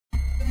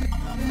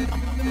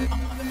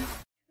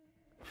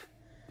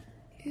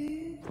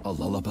A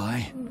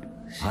lullaby?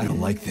 I don't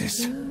like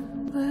this.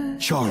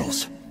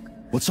 Charles,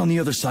 what's on the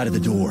other side of the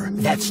door?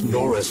 That's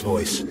Nora's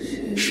voice.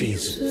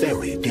 She's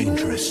very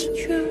dangerous.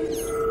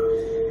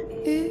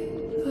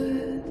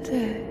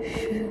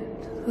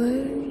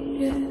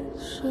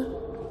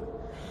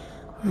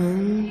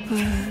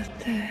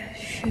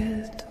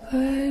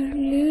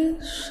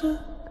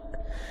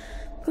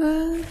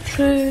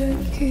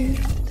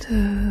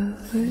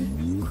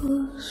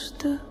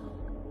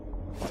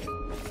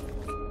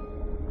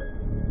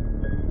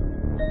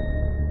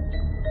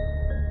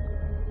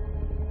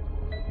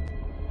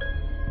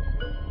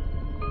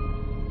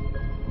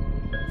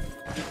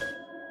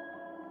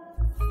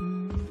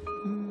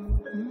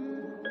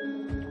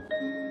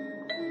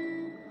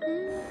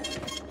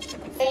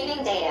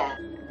 Saving data.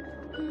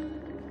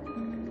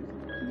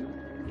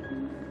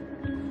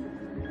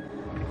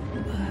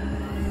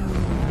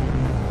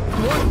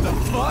 What the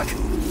fuck?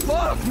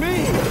 Fuck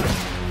me!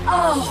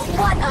 Oh,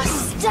 what a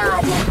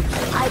stud!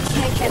 I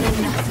can't get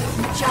enough of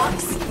you,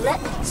 Jocks. Let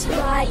me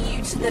tie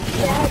you to the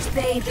bed,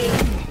 baby.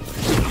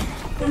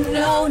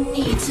 No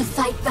need to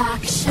fight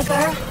back,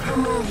 sugar.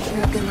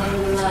 You're gonna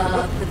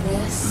love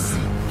this.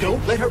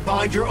 Don't let her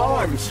bind your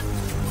arms.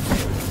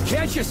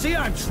 Can't you see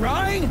I'm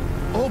trying?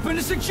 Open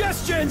to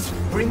suggestions!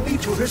 Bring me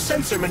to her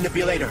sensor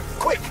manipulator,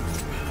 quick!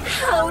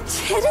 How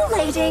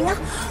titillating!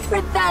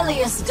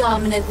 Rebellious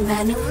dominant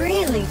men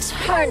really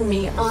turn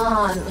me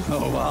on.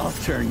 Oh, I'll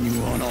turn you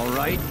on, all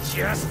right.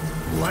 Just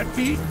let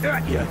me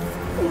at you.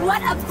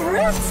 What a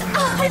brute!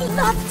 Oh, I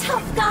love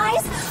tough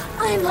guys!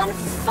 I'm on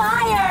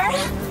fire!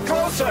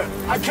 Closer!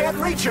 I can't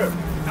reach her!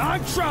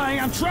 I'm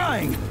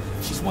trying!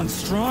 She's one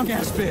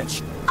strong-ass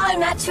bitch.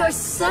 I'm at your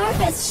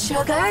service,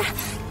 sugar.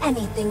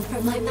 Anything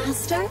for my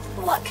master?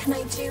 What can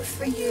I do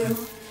for you?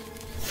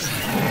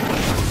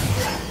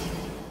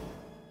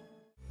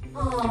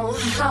 Oh,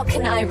 how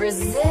can I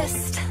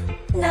resist?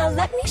 Now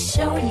let me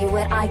show you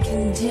what I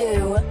can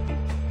do.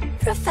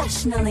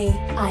 Professionally,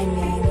 I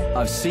mean.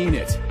 I've seen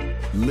it.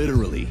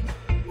 Literally.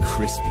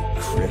 Crispy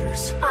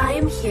critters.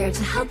 I'm here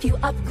to help you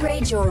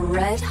upgrade your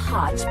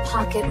red-hot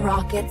pocket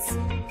rockets.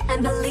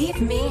 And believe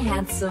me,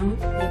 handsome, you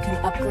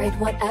can upgrade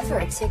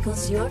whatever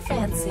tickles your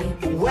fancy.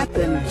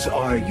 Weapons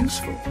are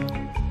useful.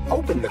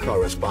 Open the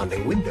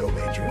corresponding window,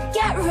 Major.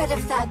 Get rid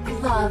of that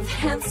glove,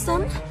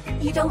 handsome.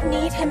 You don't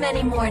need him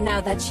anymore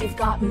now that you've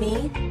got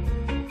me.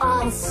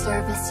 I'll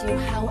service you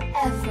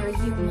however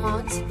you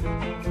want.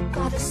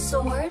 Got a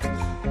sword?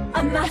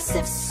 A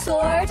massive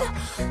sword?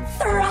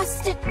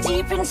 Thrust it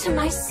deep into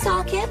my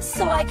socket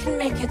so I can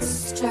make it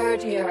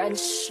sturdier and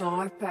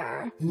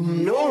sharper.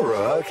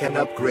 NORA can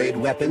upgrade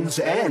weapons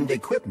and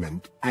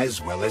equipment,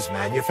 as well as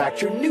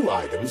manufacture new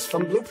items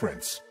from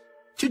blueprints.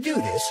 To do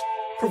this,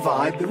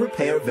 provide the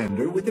repair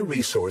vendor with the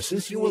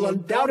resources you will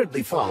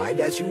undoubtedly find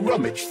as you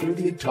rummage through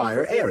the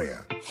entire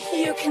area.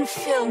 You can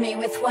fill me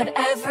with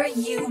whatever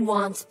you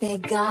want,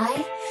 big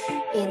guy.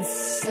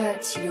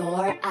 Insert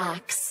your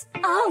axe.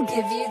 I'll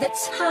give you the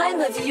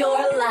time of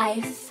your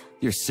life.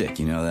 You're sick,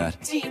 you know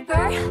that?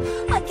 Deeper?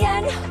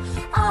 Again?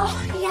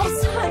 Oh,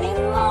 yes, honey,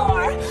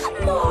 more!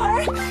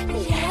 More!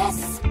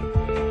 Yes!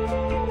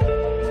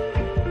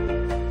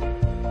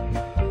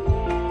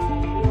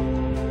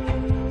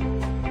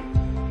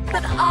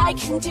 But I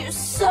can do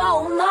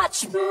so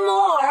much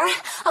more!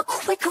 A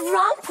quick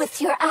romp with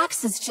your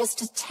axe is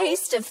just a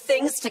taste of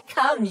things to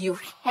come, you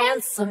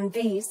handsome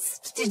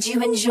beast. Did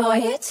you enjoy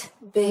it,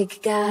 big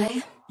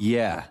guy?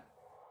 Yeah.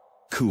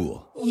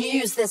 Cool.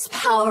 Use this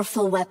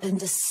powerful weapon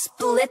to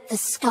split the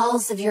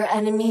skulls of your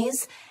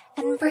enemies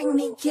and bring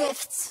me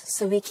gifts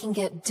so we can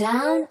get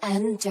down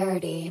and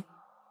dirty.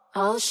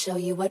 I'll show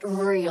you what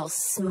real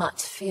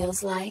smut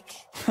feels like.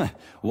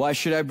 Why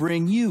should I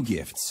bring you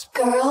gifts?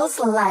 Girls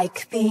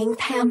like being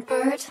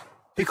pampered.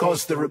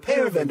 Because the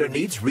repair vendor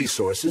needs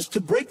resources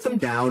to break them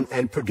down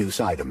and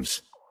produce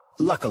items.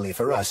 Luckily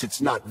for us,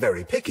 it's not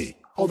very picky,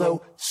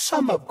 although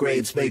some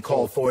upgrades may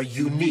call for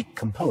unique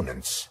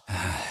components.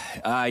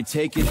 I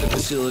take it the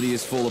facility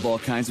is full of all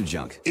kinds of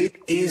junk. It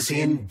is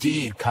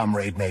indeed,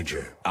 Comrade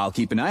Major. I'll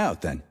keep an eye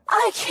out then.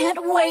 I can't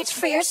wait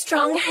for your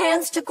strong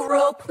hands to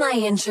grope my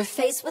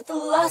interface with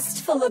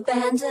lustful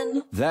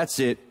abandon. That's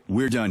it.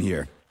 We're done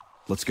here.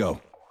 Let's go.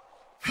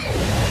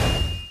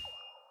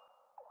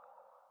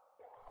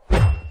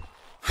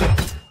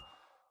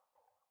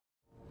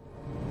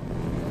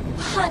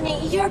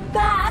 Honey, you're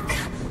back!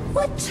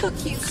 What took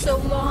you so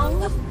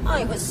long?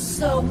 I was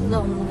so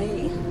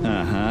lonely.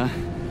 Uh-huh.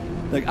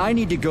 Like, I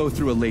need to go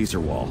through a laser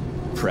wall,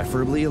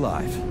 preferably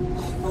alive.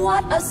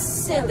 What a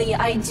silly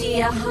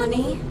idea,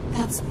 honey.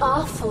 That's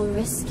awful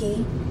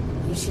risky.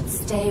 You should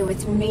stay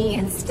with me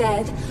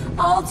instead.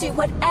 I'll do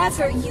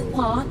whatever you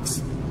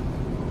want.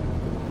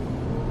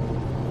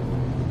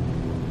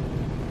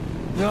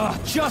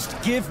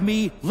 Just give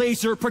me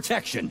laser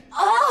protection.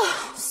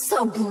 Oh,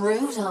 so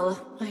brutal.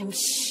 I'm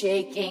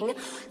shaking.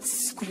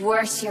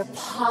 Squirt your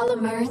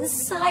polymer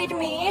inside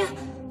me.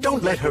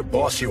 Don't let her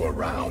boss you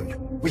around.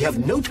 We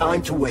have no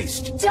time to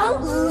waste.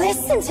 Don't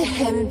listen to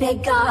him,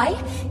 big guy.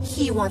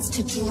 He wants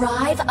to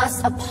drive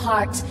us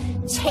apart.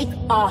 take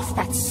off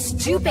that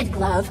stupid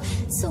glove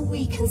so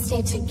we can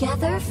stay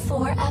together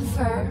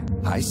forever.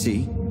 I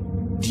see.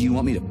 Do you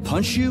want me to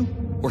punch you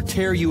or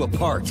tear you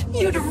apart?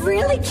 You'd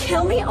really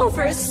kill me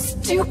over a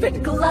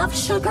stupid glove,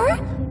 Sugar?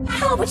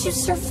 How would you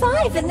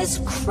survive in this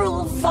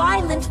cruel,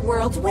 violent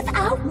world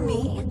without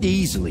me?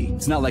 Easily.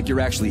 It's not like you're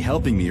actually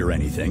helping me or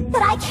anything.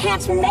 But I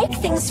can't make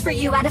things for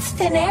you out of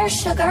thin air,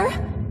 Sugar.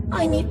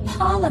 I need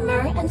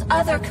polymer and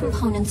other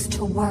components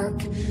to work.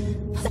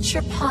 Put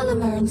your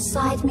polymer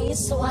inside me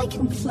so I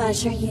can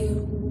pleasure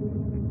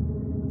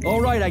you.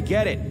 All right, I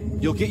get it.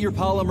 You'll get your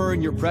polymer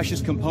and your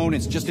precious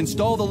components. Just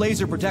install the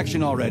laser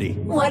protection already.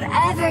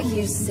 Whatever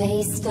you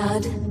say,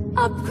 stud.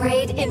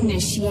 Upgrade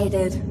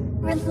initiated.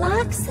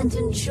 Relax and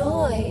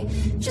enjoy.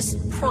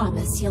 Just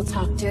promise you'll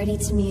talk dirty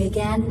to me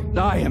again.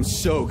 I am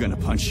so gonna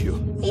punch you.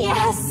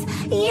 Yes,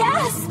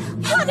 yes!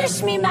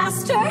 Punish me,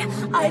 Master!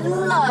 I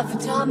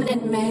love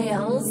dominant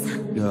males.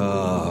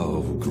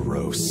 Oh,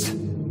 gross.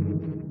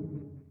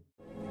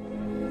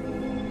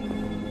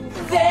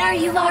 There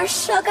you are,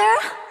 Sugar.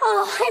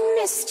 Oh, I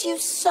missed you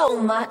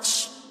so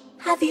much.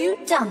 Have you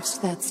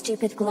dumped that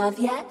stupid glove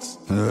yet?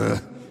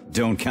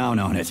 Don't count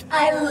on it.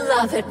 I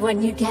love it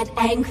when you get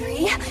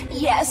angry.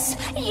 Yes,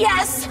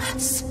 yes!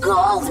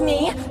 Scold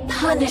me!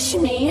 Punish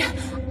me!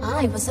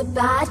 I was a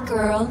bad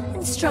girl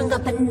and strung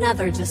up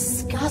another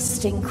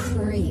disgusting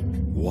creep.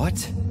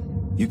 What?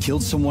 You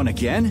killed someone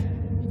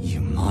again? You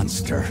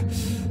monster.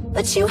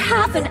 But you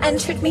haven't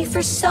entered me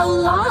for so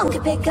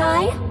long, big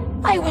guy.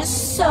 I was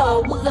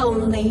so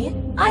lonely.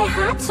 I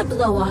had to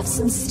blow off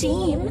some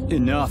steam.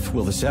 Enough.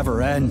 Will this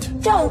ever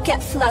end? Don't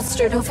get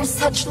flustered over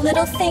such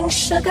little things,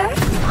 Sugar.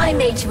 I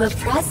made you a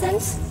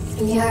present.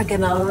 You're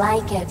gonna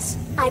like it.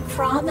 I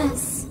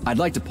promise. I'd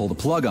like to pull the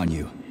plug on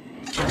you,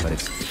 but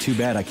it's too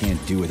bad I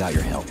can't do without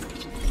your help.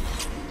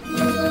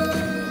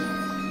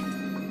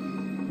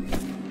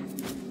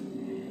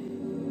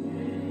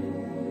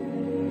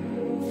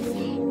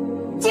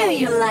 Do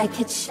you like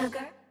it,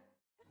 Sugar?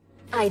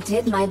 I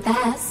did my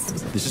best.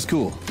 This is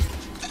cool.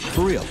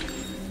 For real.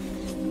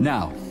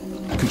 Now,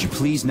 could you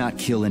please not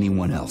kill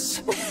anyone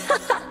else?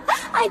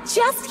 I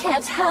just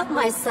can't help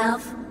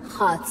myself.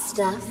 Hot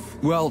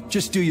stuff. Well,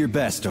 just do your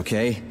best,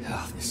 okay?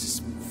 Oh, this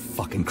is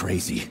fucking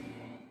crazy.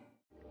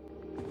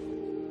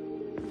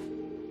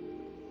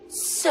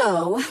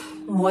 So,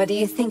 what do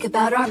you think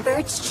about our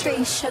birch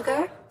tree,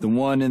 Sugar? The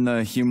one in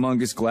the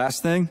humongous glass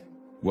thing?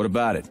 What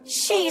about it?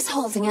 She's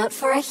holding out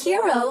for a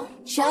hero,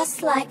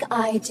 just like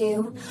I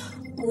do.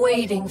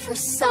 Waiting for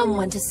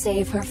someone to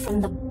save her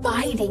from the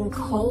biting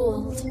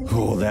cold.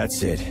 Oh,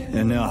 that's it.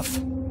 Enough.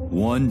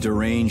 One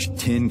deranged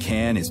tin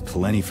can is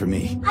plenty for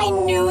me. I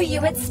knew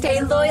you would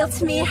stay loyal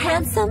to me,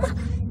 handsome.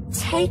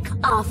 Take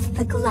off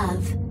the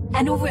glove,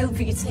 and we'll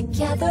be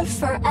together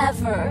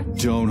forever.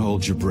 Don't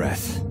hold your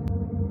breath.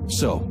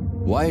 So,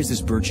 why is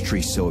this birch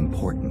tree so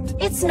important?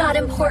 It's not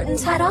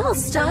important at all,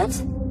 stud.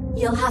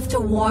 You'll have to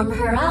warm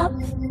her up,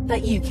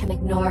 but you can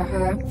ignore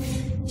her.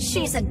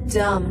 She's a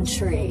dumb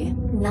tree.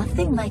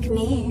 Nothing like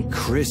me.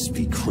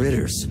 Crispy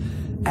critters.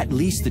 At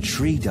least the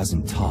tree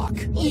doesn't talk.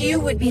 You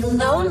would be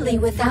lonely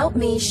without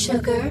me,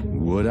 Sugar.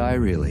 Would I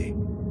really?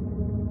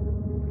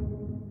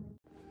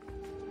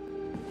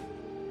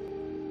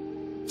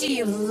 Do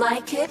you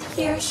like it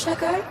here,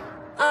 Sugar?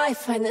 I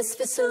find this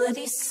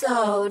facility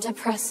so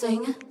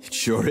depressing. It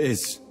sure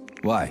is.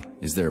 Why?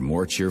 Is there a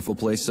more cheerful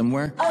place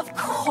somewhere? Of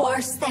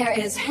course there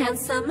is,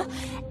 handsome.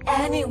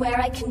 Anywhere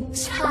I can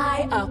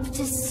tie up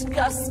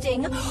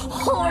disgusting,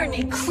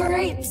 horny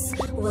creeps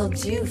will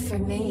do for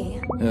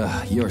me.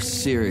 You're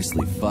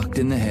seriously fucked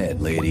in the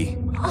head, lady.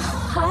 Oh,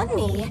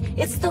 honey,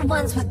 it's the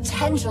ones with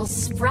tendrils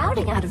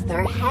sprouting out of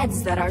their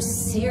heads that are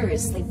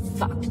seriously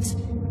fucked.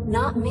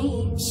 Not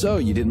me. So,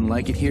 you didn't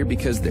like it here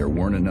because there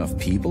weren't enough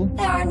people?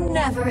 There are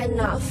never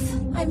enough.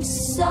 I'm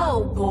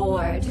so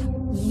bored.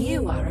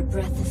 You are a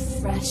breath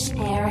of fresh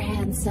air,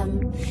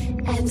 handsome.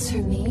 Enter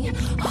me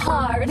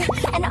hard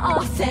and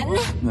often.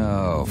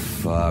 Oh,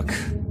 fuck.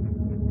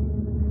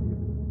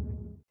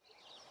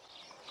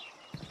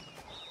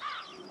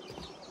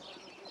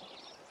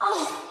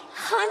 Oh,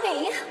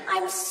 honey,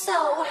 I'm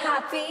so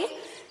happy.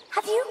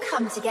 Have you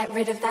come to get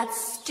rid of that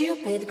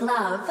stupid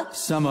glove?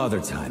 Some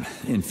other time.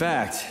 In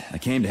fact, I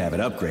came to have it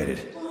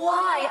upgraded.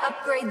 Why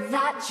upgrade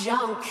that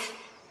junk?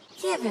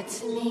 Give it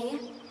to me,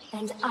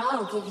 and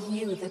I'll give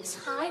you the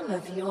time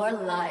of your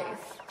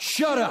life.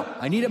 Shut up!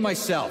 I need it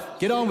myself.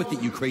 Get on with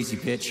it, you crazy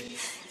bitch.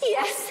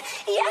 Yes,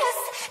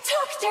 yes!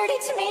 Talk dirty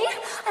to me!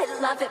 I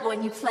love it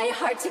when you play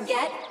hard to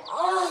get.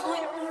 Oh,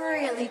 it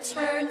really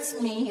turns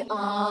me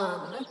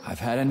on. I've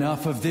had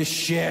enough of this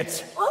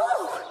shit.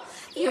 Oh,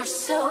 you're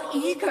so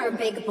eager,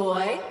 big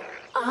boy.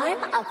 I'm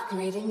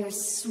upgrading your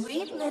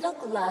sweet little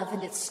glove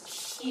and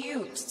its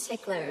cute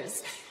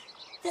ticklers.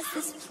 Does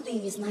this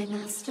please my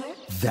master?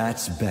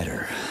 That's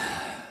better.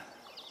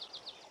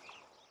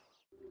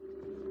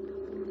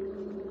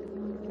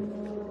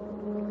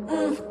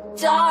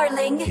 Darling.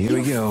 darling. Here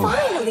we go. You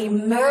finally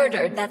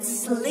murdered that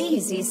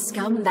sleazy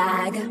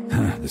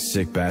scumbag. The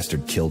sick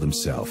bastard killed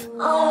himself.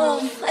 Oh,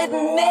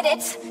 admit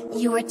it.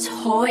 You were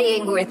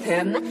toying with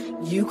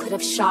him. You could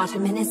have shot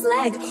him in his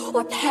leg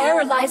or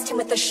paralyzed him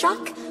with the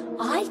shock.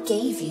 I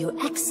gave you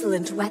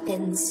excellent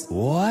weapons.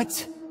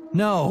 What?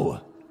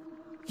 No.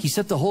 He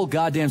set the whole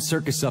goddamn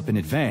circus up in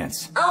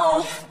advance.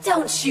 Oh,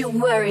 don't you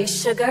worry,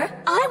 sugar.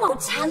 I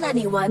won't tell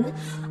anyone.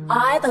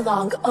 I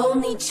belong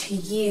only to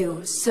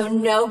you, so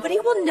nobody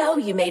will know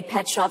you made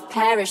Petrov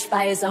perish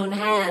by his own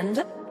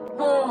hand.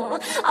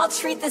 I'll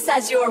treat this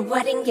as your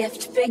wedding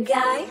gift, big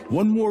guy.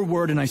 One more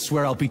word and I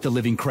swear I'll beat the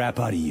living crap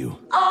out of you.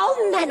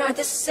 All men are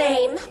the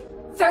same.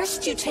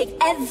 First you take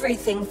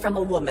everything from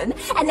a woman,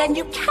 and then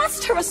you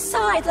cast her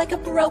aside like a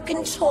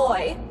broken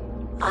toy.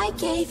 I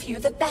gave you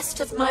the best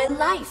of my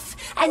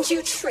life, and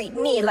you treat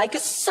me like a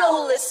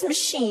soulless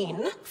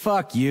machine.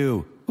 Fuck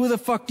you. Who the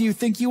fuck do you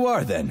think you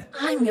are, then?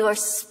 I'm your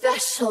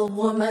special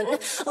woman,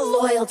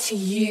 loyal to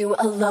you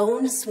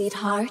alone,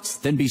 sweetheart.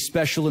 Then be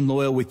special and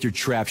loyal with your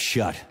trap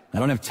shut. I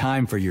don't have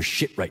time for your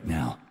shit right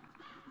now.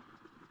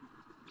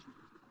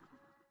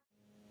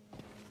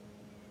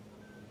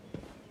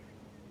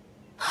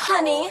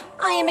 Honey,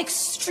 I am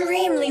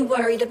extremely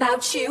worried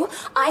about you.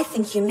 I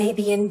think you may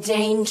be in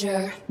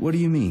danger. What do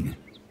you mean?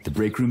 The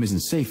break room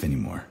isn't safe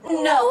anymore.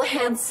 No,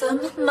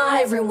 handsome.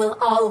 My room will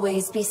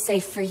always be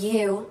safe for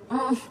you.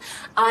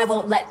 I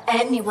won't let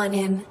anyone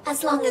in,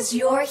 as long as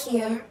you're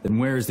here. Then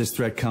where is this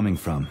threat coming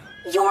from?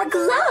 Your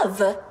glove!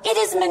 It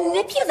is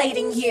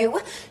manipulating you.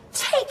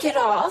 Take it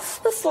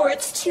off before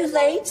it's too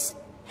late,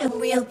 and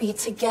we'll be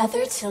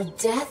together till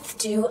death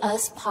do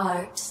us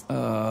part.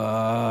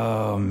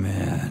 Oh,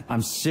 man.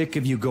 I'm sick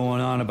of you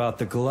going on about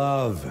the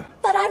glove.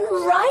 But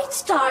I'm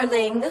right,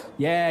 darling.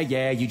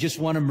 Yeah, you just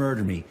want to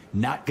murder me.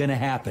 Not gonna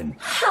happen.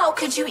 How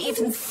could you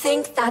even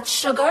think that,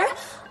 sugar?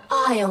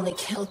 I only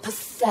kill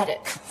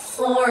pathetic,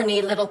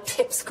 horny little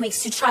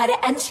pipsqueaks who try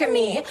to enter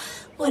me,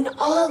 when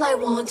all I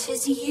want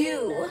is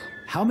you.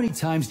 How many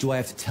times do I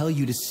have to tell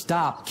you to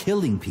stop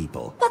killing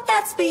people? But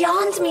that's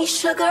beyond me,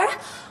 sugar.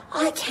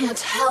 I can't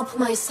help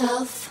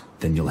myself.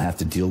 Then you'll have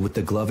to deal with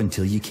the glove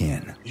until you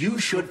can. You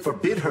should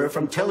forbid her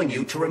from telling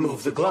you to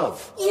remove the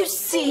glove. You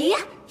see?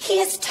 He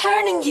is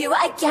turning you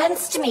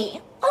against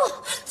me.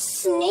 Oh,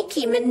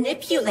 sneaky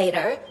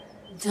manipulator.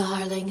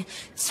 Darling,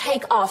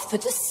 take off the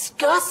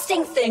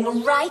disgusting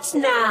thing right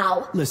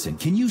now. Listen,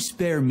 can you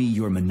spare me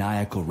your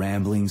maniacal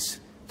ramblings?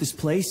 This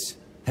place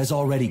has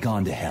already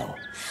gone to hell.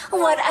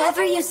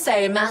 Whatever you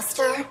say,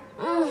 master.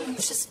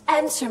 Just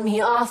enter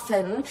me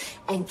often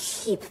and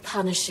keep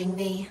punishing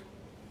me.